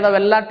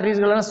ಹೆಂಗದವೆಲ್ಲ trees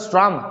ಗಳನ್ನ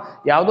storm.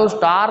 ಯಾವುದೋ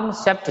storm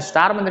swept.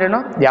 Storm ಅಂದ್ರೆ ಏನು?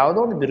 ಯಾವುದೋ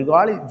ಒಂದು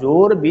ಬಿರುಗಾಳಿ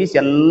ಜೋರು ಬೀಸಿ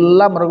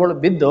ಎಲ್ಲಾ ಮರಗಳು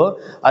ಬಿದ್ದು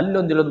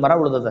ಅಲ್ಲೊಂದು ಇಲ್ಲೊಂದು ಮರ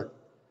ಉಳಿದದ.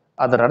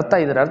 ಇದರ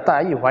ಅರ್ಥ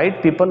ಈ ವೈಟ್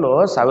ಪೀಪಲ್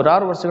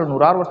ಸಾವಿರಾರು ವರ್ಷಗಳು,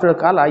 ನೂರಾರು ವರ್ಷಗಳ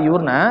ಕಾಲ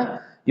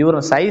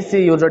ಇವ್ರನ್ನ ಸಾಯಿಸಿ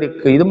ಇವ್ರ ಜೋಡಿ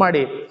ಇದು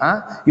ಮಾಡಿ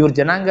ಇವ್ರ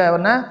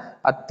ಜನಾಂಗವನ್ನ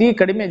ಅತಿ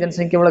ಕಡಿಮೆ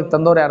ಜನಸಂಖ್ಯೆ ಒಳಗೆ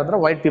ತಂದವ್ರು ಯಾರಂದ್ರೆ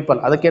ವೈಟ್ ಪೀಪಲ್.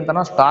 ಅದಕ್ಕೆ ಅಂತ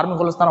storm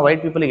ಹೋಲಿಸ್ತಾನ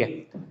white ಪೀಪಲ್ಗೆ.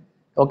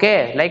 Okay,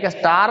 like a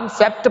storm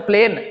swept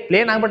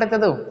plane ಆಗ್ಬಿಟ್ಟೈತೆ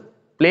ಅದು.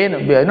 ಪ್ಲೇನ್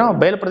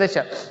ಬಯಲು ಪ್ರದೇಶ.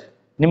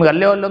 ನಿಮ್ಗೆ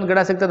ಅಲ್ಲೊಂದು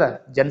ಗಿಡ ಸಿಗ್ತದ.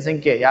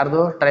 ಜನಸಂಖ್ಯೆ ಯಾರ್ದು?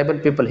 ಟ್ರೈಬಲ್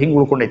ಪೀಪಲ್ ಹಿಂಗ್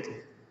ಉಳ್ಕೊಂಡೈತಿ.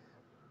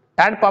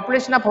 And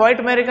population of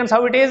white Americans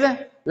how it is?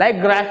 Like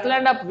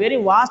grassland of very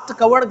vast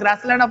covered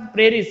grassland of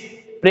ಪ್ರೇರೀಸ್.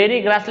 ಪ್ರೇರಿ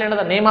grassland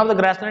ಅದ ನೇಮ್ ಆಫ್ ದ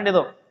ಗ್ರಾಸ್ಲ್ಯಾಂಡ್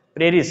ಇದು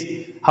ಪ್ರೇರೀಸ್.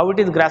 How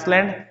it is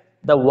grassland?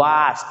 The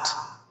vast.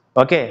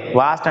 Okay,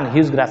 vast and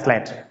huge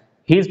grassland.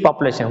 His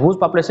population. Whose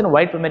population?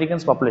 White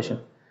Americans population.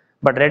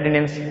 But red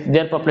Indians,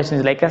 their population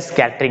is like a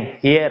scattering.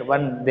 Here,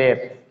 one, there,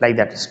 like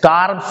that.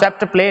 Storm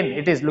swept plain.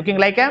 It is looking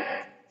like a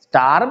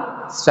storm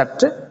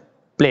swept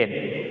plain.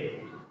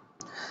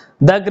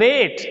 The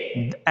great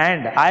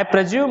and I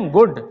presume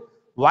good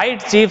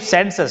white chief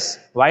sends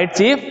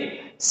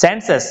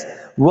us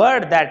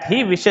word that he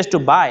wishes to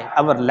buy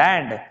our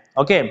land.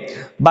 Okay,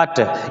 but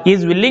he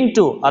is willing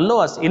to allow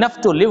us enough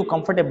to live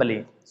comfortably.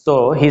 So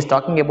he is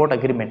talking about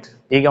agreement.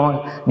 ಈಗ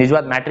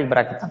ನಿಜವಾದ ಮ್ಯಾಟ್ರಿಗೆ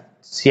ಬರಾಕತ್ತ.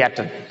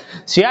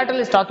 Seattle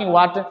is talking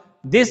what?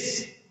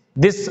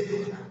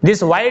 This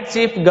white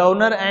chief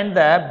governor and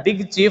the big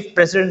chief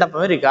president of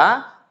America,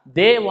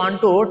 they want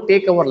to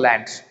take our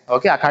lands.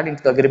 Okay, according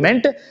to the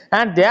agreement,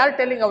 and they are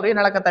telling our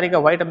ಏನ್ ಹೇಳಕತ್ತಾರೆ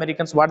ಈಗ white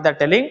Americans, what they are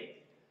telling?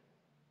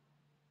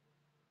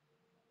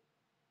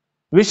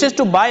 Wishes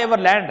to buy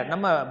our land.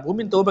 ನಮ್ಮ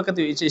ಭೂಮಿನ ತಗೋಬೇಕಂತ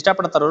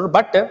ಇಷ್ಟಪಡ್ತಾರ ಅವರು.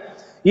 But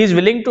is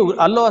willing to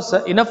allow us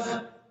enough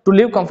to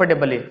live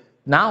comfortably.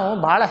 ನಾವು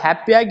ಬಹಳ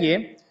ಹ್ಯಾಪಿಯಾಗಿ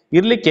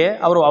ಇರ್ಲಿಕ್ಕೆ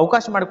ಅವರು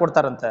ಅವಕಾಶ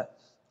ಮಾಡಿಕೊಡ್ತಾರಂತ.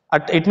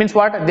 It means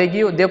what?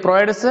 They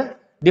provide us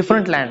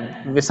different land.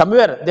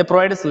 Somewhere they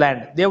provide us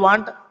land. They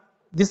want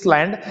this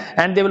land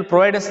and they will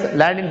provide us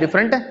land in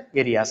different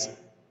areas.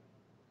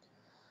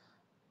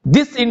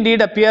 This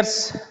indeed appears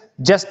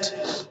just.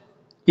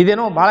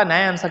 ಇದೇನೋ ಬಹಳ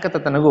ನ್ಯಾಯ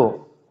ಅನ್ಸಕತ್ತ ನನಗೂ.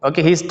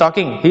 Okay,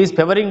 he is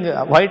favoring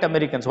white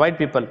Americans, white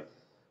people.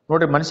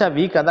 ನೋಡ್ರಿ, ಮನುಷ್ಯ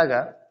weak ಆದಾಗ,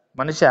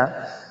 ಮನುಷ್ಯ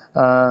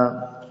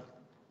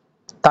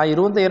ತಾ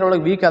ಇರುವಂತ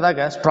ಏರೊಳಗೆ ವೀಕ್ ಆದಾಗ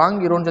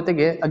ಸ್ಟ್ರಾಂಗ್ ಇರೋನ್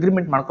ಜೊತೆಗೆ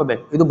ಅಗ್ರಿಮೆಂಟ್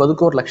ಮಾಡ್ಕೋಬೇಕು. ಇದು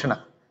ಬದುಕೋರ್ ಲಕ್ಷಣ.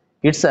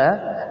 It's a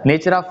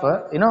nature of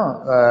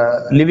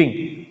living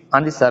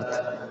on this earth.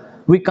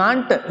 We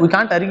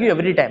can't argue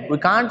every time. We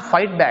can't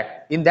fight back.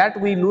 In that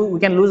we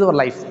can lose our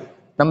life.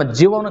 ನಮ್ಮ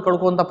ಜೀವವನ್ನು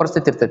ಕಳ್ಕೊಳ್ಳುವಂತ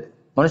ಪರಿಸ್ಥಿತಿ ಇರ್ತೈತಿ.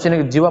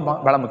 ಮನುಷ್ಯನಿಗೆ ಜೀವ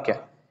ಬಹಳ ಮುಖ್ಯ.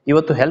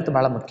 ಇವತ್ತು ಹೆಲ್ತ್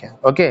ಬಹಳ ಮುಖ್ಯ.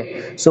 Okay,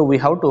 so we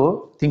have to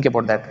think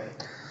about that.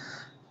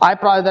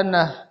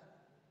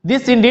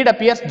 This indeed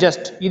appears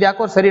just. ಇದು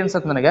ಯಾಕೋ ಸರಿ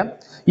ಅನ್ಸತ್ ನನಗೆ.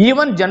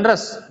 Even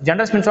generous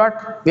means what?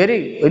 Very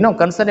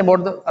concern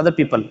about the other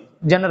people.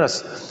 Generous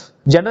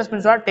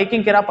means what?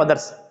 Taking care of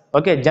others.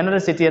 Okay,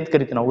 generosity ಅಂತ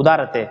ಕರಿತೀವಿ ನಾವು.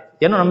 ಉದಾರತೆ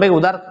ಏನು ನಮಗೆ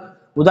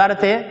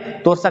ಉದಾರತೆ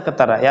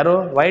ತೋರ್ಸಕತ್ತಾರ ಯಾರು?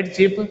 White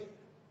chief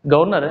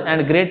governor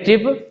and great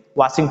chief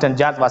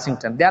George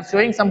Washington. They are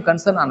showing some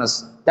concern on us.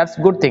 That's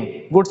good thing,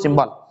 good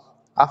symbol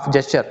of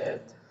gesture.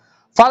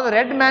 For the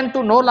red man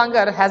to no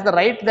longer has the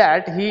right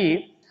that he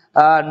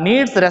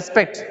needs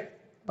respect.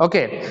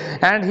 Okay,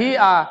 and he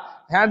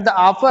had the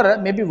offer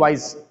may be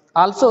wise.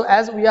 also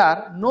as we are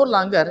no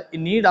longer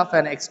in need of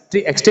an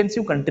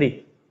extensive country.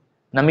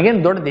 ನಮಗೇನು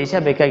ದೊಡ್ಡ ದೇಶ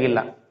ಬೇಕಾಗಿಲ್ಲ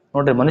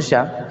ನೋಡ್ರಿ. ಮನುಷ್ಯ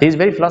he is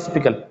very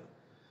philosophical.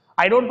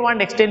 I don't want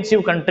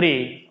extensive country.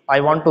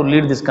 I want to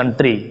lead this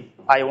country.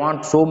 I want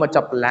so much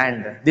of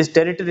land. This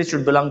territory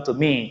should belong to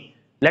me.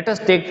 Let us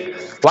take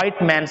white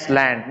man's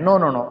land. No,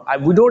 no, no.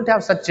 We don't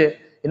have such a,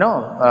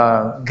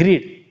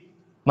 greed.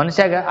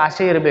 ಮನುಷ್ಯಾಗ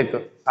ಆಸೆ ಇರಬೇಕು,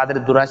 ಆದರೆ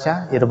ದುರಾಶೆ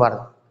ಇರಬಾರ್ದು.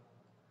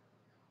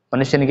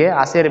 ಮನುಷ್ಯನಿಗೆ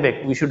ಆಸೆ ಇರಬೇಕು.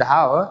 We should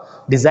have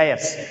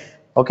desires.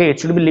 Okay, it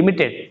should be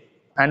limited,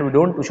 and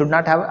we should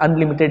not have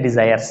unlimited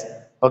desires.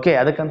 Okay,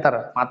 ಅದಕ್ಕಂತಾರ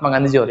Mahatma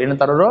Gandhiji ಅವರು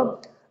ಏನಂತಾರ,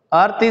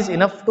 earth is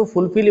enough to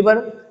fulfil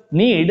your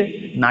need,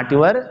 not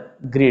your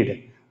greed.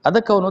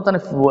 ಅದಕ್ಕೆ ಅವನು ತನ್ನ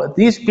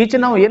ಈ ಸ್ಪೀಚ್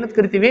ನಾವು ಏನಂತ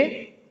ಕರಿತೀವಿ,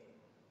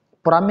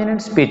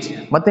 ಪ್ರಾಮಿನೆಂಟ್ ಸ್ಪೀಚ್,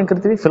 ಮತ್ತೇನು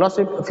ಕರಿತೀವಿ,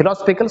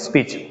 ಫಿಲಾಸಫಿಕಲ್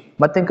ಸ್ಪೀಚ್,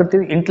 ಮತ್ತೇನು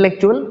ಕರಿತೀವಿ,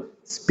 ಇಂಟೆಲೆಕ್ಚುವಲ್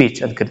ಸ್ಪೀಚ್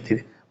ಅಂತ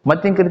ಕರಿತೀವಿ,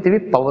 ಮತ್ತೇನು ಕರಿತೀವಿ,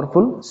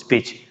 ಪವರ್ಫುಲ್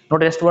ಸ್ಪೀಚ್.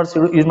 ನೋಡಿ ಎಷ್ಟು ವರ್ಡ್ಸ್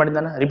ಯೂಸ್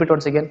ಮಾಡಿದ್ದಾನೆ, repeat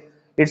once again.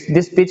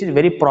 This speech is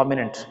very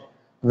prominent,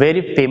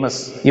 very famous,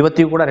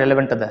 ಇವತ್ತಿಗೂ ಕೂಡ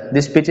ರೆಲೆವೆಂಟ್ ಅದ.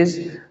 This speech is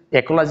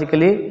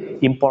ecologically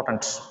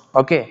important.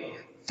 Okay,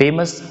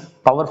 famous,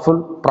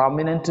 powerful,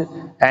 prominent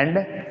and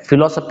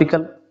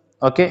philosophical,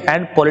 okay,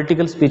 and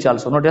political speech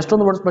also. ನೋಡಿ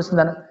ಎಷ್ಟೊಂದು words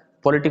ಬರ್ಸಿದ್ದಾನೆ.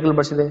 Political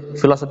ಬರ್ಸಿದೆ,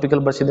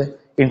 philosophical ಬರ್ಸಿದೆ,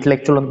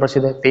 intellectual ಅಂತ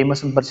ಬರ್ಸಿದೆ,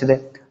 famous ಅಂತ ಬರ್ಸಿದೆ,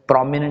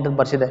 prominent ಅಂತ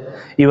ಬರ್ಸಿದೆ.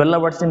 ಇವೆಲ್ಲ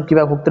words ನಿಮ್ಗೆ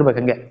ಕಿವಾಗ ಹೋಗ್ತಿರ್ಬೇಕು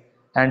ಹಂಗೆ.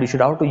 And you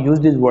should have to use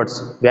these words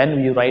when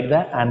you write the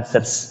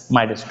answers,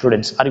 my dear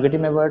students. Are you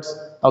getting my words?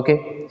 Okay,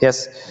 yes.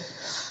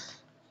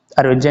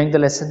 Are you enjoying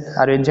the lesson?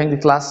 Are you enjoying the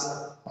class?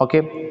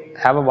 Okay,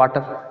 have a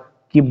water,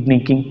 keep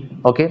drinking.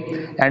 Okay,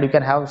 and you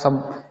can have some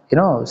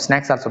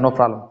snacks also, no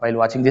problem, while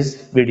watching this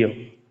video.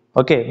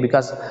 Okay,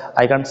 because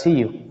I can't see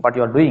you what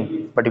you are doing,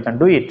 but you can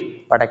do it,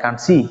 but I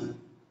can't see.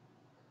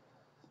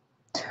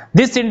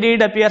 This indeed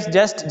appears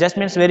just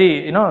means very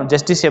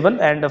justiciable,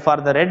 and for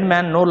the red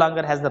man no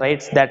longer has the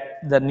rights that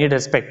need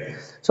respect.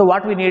 So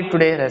what we need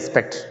today,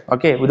 respect.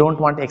 Okay, we don't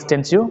want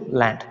extensive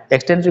land,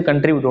 extensive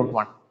country we don't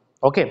want.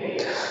 Okay,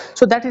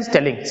 so that is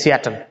telling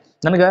Seattle,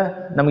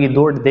 ನಮಗೆ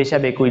ದೊಡ್ಡ ದೇಶ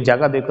ಬೇಕು, ಈ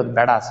ಜಾಗ ಬೇಕು ಅದು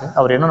ಬೇಡ ಆಸೆ.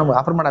 ಅವ್ರೇನೋ ನಮ್ಗೆ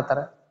ಆಫರ್ ಮಾಡತ್ತಾರ,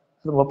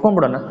 ಅದು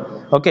ಒಪ್ಕೊಂಡ್ಬಿಡೋಣ.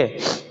 ಓಕೆ,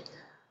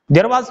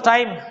 ದೇರ್ ವಾಸ್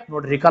ಟೈಮ್,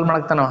 ನೋಡಿ ರಿಕಾಲ್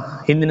ಮಾಡಕ್ತಾನ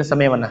ಹಿಂದಿನ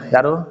ಸಮಯವನ್ನ.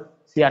 ಯಾರು?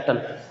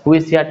 Seattle. Who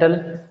is Seattle?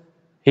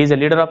 He is a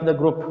leader of the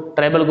group,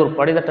 tribal group.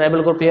 What is the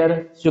tribal group here?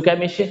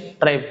 Suquamish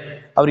tribe.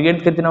 ಅವ್ರಿಗೆ ಏನು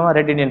ಕರಿತೀವಿ ನಾವು?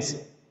 Red Indians.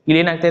 ಇಲ್ಲಿ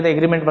ಏನಾಗ್ತಾ ಇದೆ?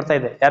 ಅಗ್ರಿಮೆಂಟ್ ಬರ್ತಾ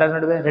ಇದೆ. ಯಾರ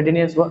ನಡುವೆ? Red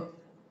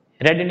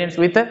Indians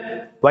with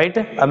white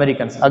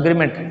Americans.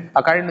 Agreement.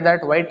 According to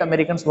that, white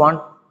Americans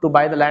want to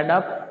by the land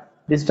of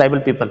this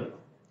tribal people.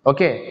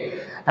 Okay,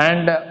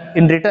 and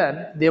in return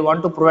they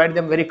want to provide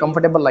them very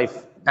comfortable life,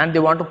 and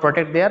they want to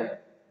protect their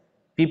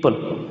people.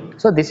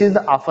 So this is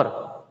the offer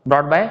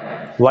brought by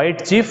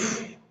white chief,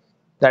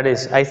 that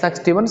is Isaac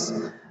Stevens,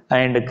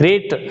 and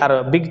great or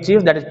big chief,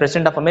 that is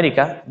President of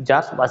America,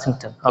 George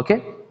Washington. Okay,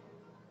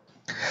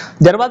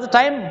 there was a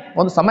time,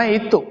 ಒಂದು ಸಮಯ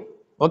ಇತ್ತು.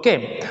 Okay,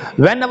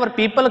 when our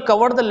people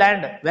covered the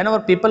land,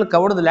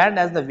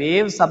 as the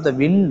waves of the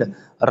wind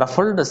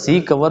ruffled the sea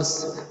covers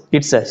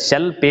its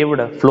shell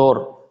paved floor.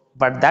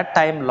 But that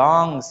time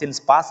long since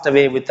passed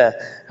away with the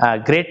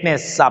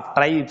greatness of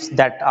tribes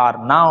that are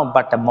now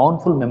but a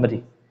mournful memory.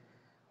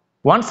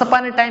 Once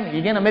upon a time,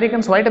 ಈಗೇನು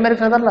Americans, white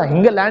American ಅದಲ್ಲ,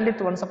 ಹಿಂಗೆ land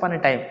ಇತ್ತು once upon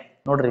a time.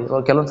 ನೋಡ್ರಿ,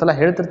 ಕೆಲವೊಂದ್ಸಲ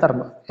ಹೇಳ್ತಿರ್ತಾರ,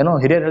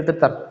 ಹಿರಿಯರು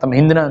ಹೇಳ್ತಿರ್ತಾರ, ತಮ್ಮ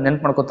ಹಿಂದಿನ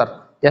ನೆನ್ಪು ಮಾಡ್ಕೋತಾರ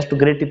ಎಷ್ಟು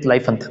ಗ್ರೇಟ್ ಇತ್ತು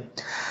ಲೈಫ್ ಅಂತ.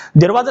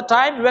 There was a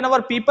time when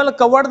hour people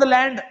covered the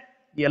land.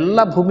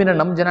 ಎಲ್ಲ ಭೂಮಿನ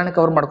ನಮ್ಮ ಜನಾನೇ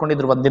ಕವರ್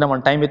ಮಾಡ್ಕೊಂಡಿದ್ರು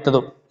ಒಂದ್ time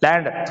ಇತ್ತದು.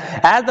 Land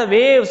as the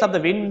waves of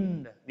the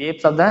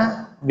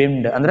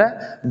wind, ಅಂದ್ರೆ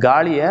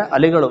ಗಾಳಿಯ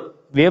ಅಲೆಗಳು.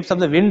 Waves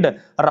of the wind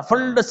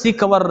ರಫಲ್ಡ್ C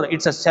cover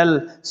it's a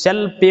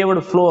shell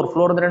paved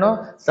floor ಅಂದ್ರೇನು?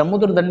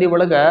 ಸಮುದ್ರ ದಂಡಿ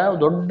ಒಳಗ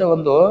ದೊಡ್ಡ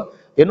ಒಂದು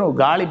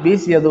ಗಾಳಿ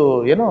ಬೀಸಿ ಅದು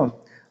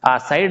ಆ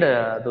ಸೈಡ್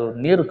ಅದು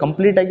ನೀರು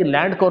ಕಂಪ್ಲೀಟ್ ಆಗಿ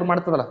ಲ್ಯಾಂಡ್ ಕವರ್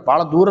ಮಾಡ್ತದಲ್ಲ, ಬಹಳ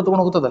ದೂರ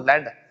ತಗೊಂಡು ಹೋಗ್ತದ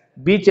ಲ್ಯಾಂಡ್.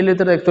 ಬೀಚ್ ಎಲ್ಲಿ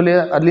ಇರ್ತದೆ ಆಕ್ಚುಲಿ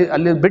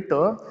ಅಲ್ಲಿ ಬಿಟ್ಟು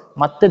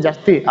ಮತ್ತೆ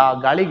ಜಾಸ್ತಿ ಆ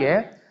ಗಾಳಿಗೆ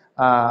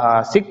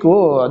ಸಿಕ್ಕು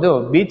ಅದು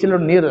ಬೀಚ್ ಅಲ್ಲಿ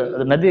ನೀರು,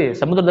 ನದಿ,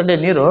 ಸಮುದ್ರ ದಂಡೆ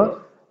ನೀರು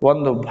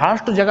ಒಂದು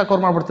ಬಹಳಷ್ಟು ಜಾಗ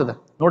ಕವರ್ ಮಾಡ್ಬಿಡ್ತದೆ.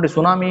 ನೋಡಿ,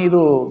 ಸುನಾಮಿ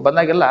ಇದು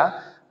ಬಂದಾಗೆಲ್ಲ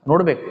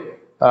ನೋಡ್ಬೇಕು,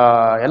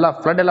 ಎಲ್ಲ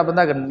ಫ್ಲಡ್ ಎಲ್ಲ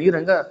ಬಂದಾಗ ನೀರ್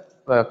ಹಂಗ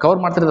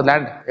ಕವರ್ ಮಾಡ್ತಿರ್ತದೆ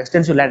ಲ್ಯಾಂಡ್,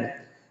 ಎಕ್ಸ್ಟೆನ್ಸಿವ್ ಲ್ಯಾಂಡ್.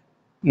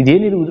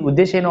 ಇದೇನಿದು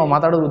ಉದ್ದೇಶ ಏನು,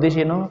 ಮಾತಾಡೋದು ಉದ್ದೇಶ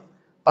ಏನು?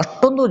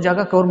 ಅಷ್ಟೊಂದು ಜಾಗ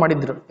ಕವರ್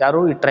ಮಾಡಿದ್ರು ಯಾರು?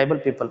 ಈ ಟ್ರೈಬಲ್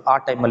ಪೀಪಲ್ ಆ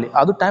ಟೈಮಲ್ಲಿ.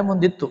 ಅದು ಟೈಮ್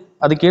ಒಂದಿತ್ತು.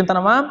 ಅದಕ್ಕೆ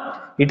ಏನಂತಾನವ?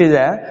 It is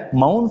A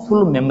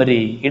ಮೌನ್ಫುಲ್ memory,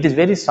 it is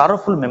very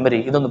sorrowful memory.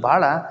 ಇದೊಂದು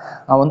ಬಹಳ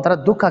ಒಂಥರ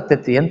ದುಃಖ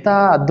ಆಗ್ತೈತಿ. ಎಂತ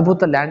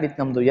ಅದ್ಭುತ ಲ್ಯಾಂಡ್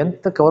ಇತ್ತು ನಮ್ದು,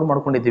 ಎಂತ ಕವರ್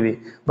ಮಾಡ್ಕೊಂಡಿದ್ದೀವಿ.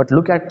 But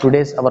look at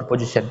today's hour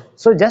position.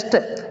 So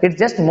it's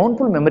just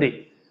ಮೌನ್ಫುಲ್ memory.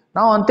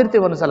 ನಾವು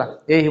ಅಂತಿರ್ತೀವಿ ಒಂದ್ಸಲ,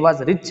 he was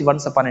rich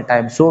once upon A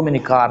time, so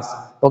many cars,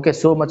 okay,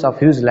 so much of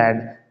huge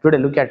land. Today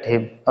look at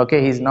him, okay,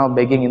 he is now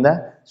begging in the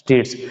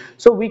streets.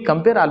 So we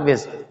compare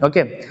always.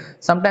 Okay,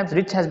 sometimes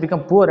rich has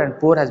become poor and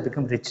poor has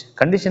become rich.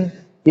 Condition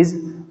is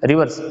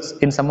reverse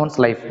in someone's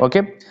life.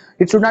 Okay,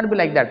 it should not be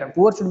like that.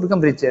 Poor should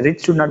become rich, rich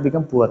should not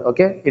become poor.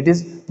 Okay, it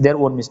is their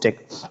own mistake.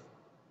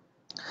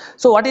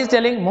 So what is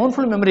telling?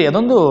 Mournful memory,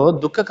 ಅದೊಂದು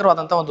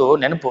ದುಃಖಕರವಾದಂತ ಒಂದು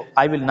ನೆನಪು.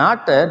 I will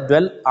not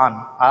dwell on.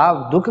 ಆ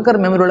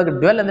ದುಃಖಕರ memory ಒಳಗೆ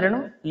dwell ಅಂದ್ರೆ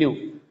ಏನು? Live.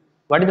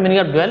 What is the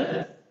meaning of dwell?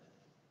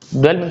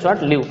 Dwell means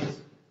what? Live.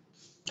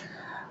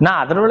 ನಾ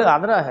ಅದರೊಳಗೆ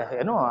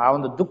ಆ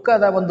ಒಂದು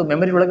ದುಃಖದ ಒಂದು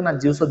ಮೆಮರಿ ಒಳಗೆ ನಾನು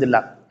ಜೀವಿಸೋದಿಲ್ಲ.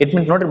 ಇಟ್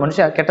ಮೀನ್ಸ್ ನೋಡ್ರಿ,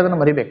 ಮನುಷ್ಯ ಕೆಟ್ಟದನ್ನ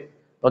ಮರಿಬೇಕು.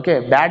 Okay,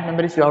 bad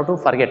memories you have to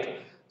forget.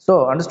 So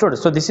understood.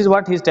 So this is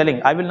what he is telling.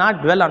 I will not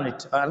dwell on it.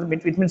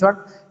 It means what?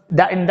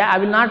 That in that I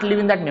will not live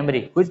in that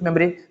memory. Which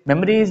memory?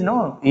 Memory is no.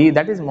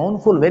 That is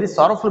mournful, very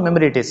sorrowful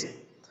memory it is.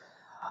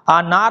 ಆ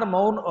ನಾರ್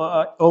ಮೌನ್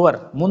over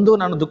ಮುಂದು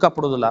ನಾನು ದುಃಖ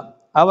ಪಡೋದಿಲ್ಲ.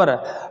 Hour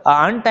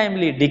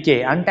untimely decay.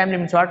 Untimely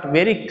means what?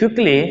 Very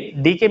quickly.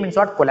 Decay means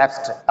what?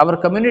 Collapsed. Our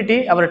community,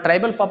 our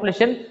tribal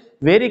population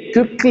very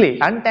quickly,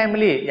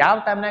 untimely, ಯಾವ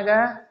ಟೈಮ್ನಾಗ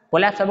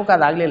collapse ಆಗ್ಬೇಕು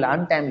ಅದಾಗಲಿಲ್ಲ.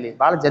 ಅನ್ಟೈಮ್ಲಿ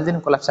ಭಾಳ ಜಲ್ದಿನ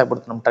collapse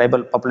ಆಗ್ಬಿಡ್ತು ನಮ್ಮ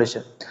ಟ್ರೈಬಲ್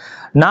ಪಾಪ್ಯುಲೇಷನ್.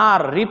 ನಾ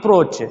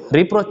reproach.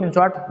 Reproach means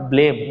what?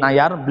 Blame. ನಾ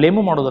ಯಾರು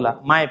ಬ್ಲೇಮು ಮಾಡೋದಿಲ್ಲ.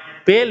 ಮೈ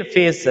pale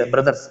face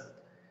brothers.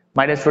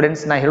 My dear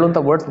students, ನಾ ಹೇಳುವಂಥ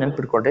words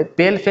ನೆನ್ಪಿಟ್ಕೊಡ್ರಿ.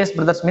 Pale face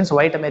brothers means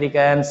white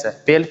Americans.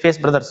 Pale face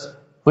brothers.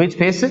 Which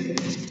face?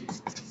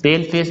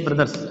 Pale face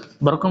brothers.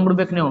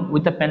 ಬರ್ಕೊಂಡ್ಬಿಡ್ಬೇಕು ನೀವು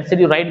with a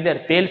pencil. You right there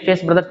pale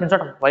face brothers means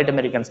what? White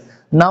Americans.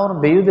 ನಾವು ಅವ್ರು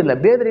ಬೇಯುವುದಿಲ್ಲ.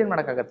 ಬೇದ್ರೆ ಏನು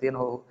ಮಾಡೋಕ್ಕಾಗತ್ತೆ?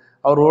 ಏನು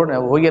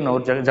ಅವ್ರು ಹೋಗೇನು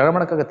ಅವ್ರು ಜಗಳ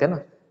ಮಾಡೋಕ್ಕಾಗತ್ತೇನು?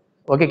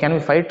 Okay, can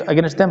we fight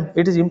against them?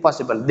 It is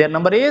impossible. Their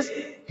number is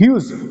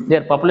huge.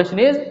 Their population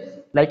is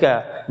like a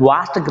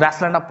vast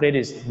grassland of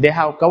prairies. They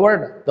have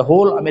covered the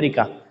whole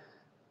America.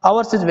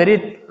 Ours is very,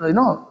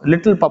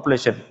 little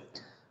population.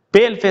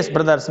 Pale face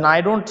brothers. Now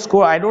I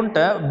don't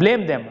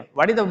blame them.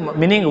 What is the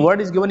meaning?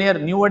 Word is given here.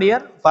 New word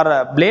here for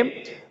blame.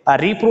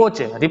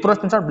 Reproach.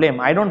 Reproach means not blame.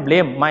 I don't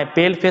blame my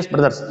pale face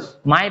brothers.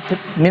 My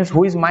means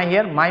who is my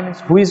here. My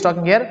means who is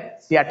talking here.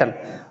 Seattle.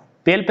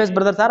 Pale face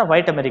brothers are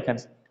white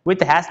Americans.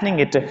 With hastening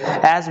it,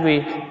 as we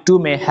too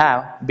may have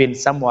been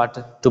somewhat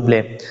to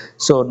blame.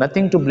 So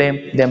nothing to blame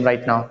them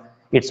right now.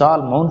 It's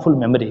all mournful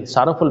memory,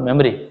 sorrowful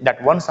memory that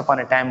once upon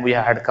a time we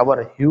had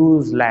covered a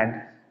huge land,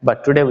 but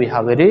today we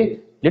have very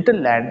little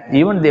land.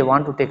 Even they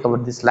want to take over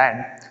this land,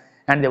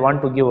 and they want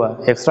to give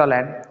extra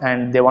land,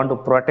 and they want to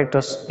protect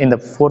us in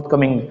the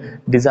forthcoming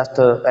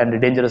disaster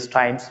and dangerous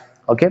times.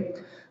 Okay,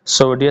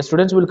 so dear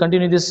students, we will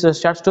continue this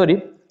short story,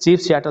 Chief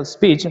Seattle's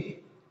speech.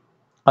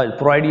 I will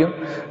provide you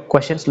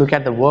questions. Look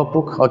at the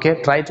workbook. Okay,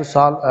 try to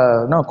solve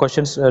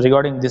questions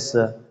regarding this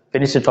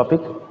finished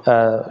topic.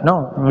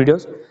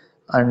 Videos,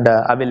 and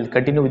I will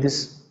continue with this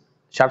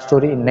short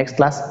story in next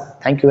class.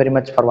 Thank you very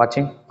much for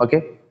watching.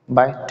 Okay,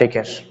 bye. Take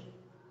care.